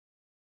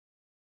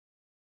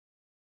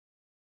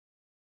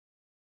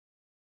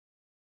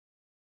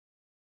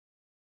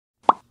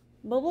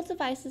Mobile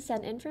devices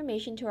send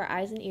information to our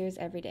eyes and ears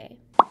every day.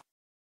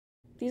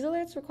 These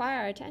alerts require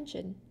our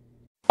attention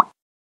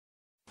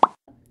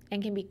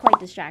and can be quite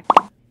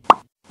distracting.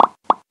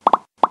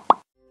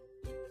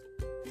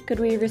 Could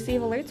we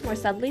receive alerts more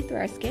subtly through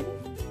our skin?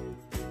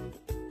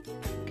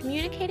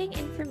 Communicating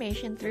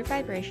information through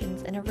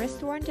vibrations in a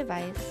wrist-worn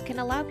device can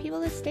allow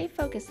people to stay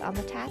focused on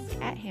the task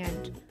at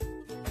hand,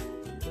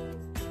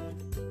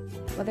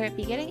 whether it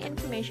be getting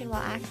information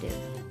while active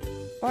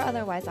or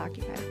otherwise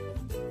occupied.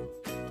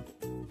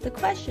 The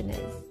question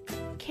is,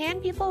 can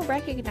people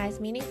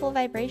recognize meaningful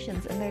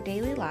vibrations in their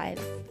daily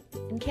lives,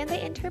 and can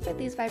they interpret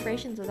these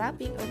vibrations without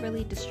being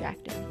overly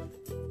distracted?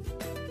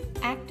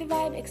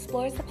 ActiVibe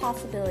explores the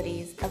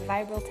possibilities of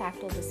vibral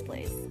tactile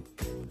displays.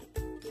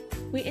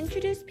 We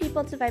introduced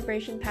people to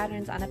vibration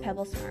patterns on a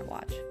Pebble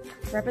smartwatch,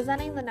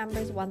 representing the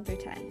numbers 1 through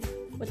 10,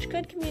 which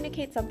could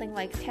communicate something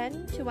like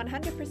 10 to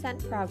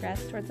 100%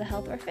 progress towards a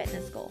health or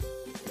fitness goal.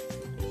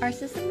 Our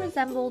system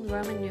resembled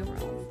Roman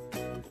numerals.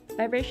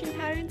 Vibration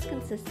patterns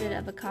consisted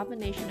of a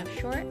combination of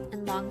short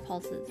and long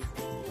pulses,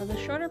 with a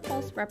shorter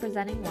pulse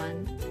representing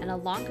 1 and a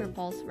longer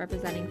pulse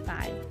representing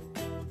 5.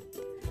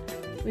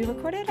 We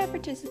recorded our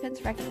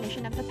participants'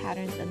 recognition of the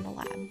patterns in the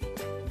lab.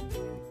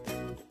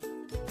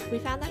 We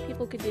found that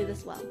people could do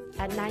this well,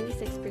 at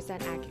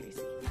 96%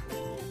 accuracy.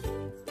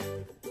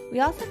 We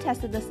also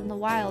tested this in the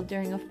wild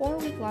during a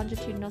 4-week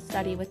longitudinal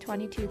study with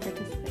 22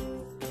 participants.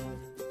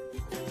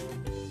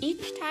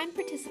 Each time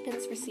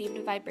participants received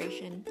a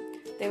vibration,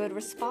 they would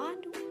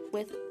respond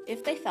with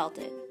if they felt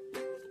it,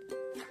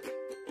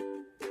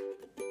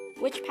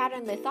 which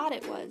pattern they thought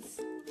it was,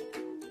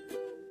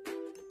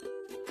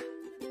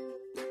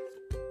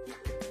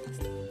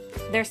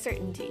 their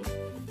certainty,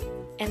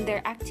 and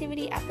their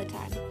activity at the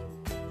time.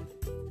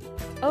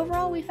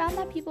 Overall, we found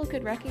that people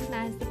could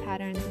recognize the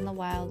patterns in the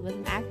wild with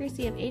an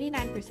accuracy of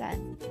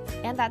 89%,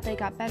 and that they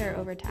got better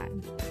over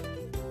time.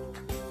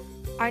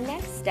 Our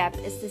next step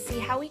is to see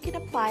how we can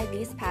apply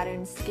these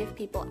patterns to give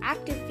people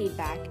active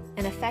feedback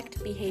and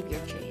affect behavior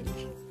change.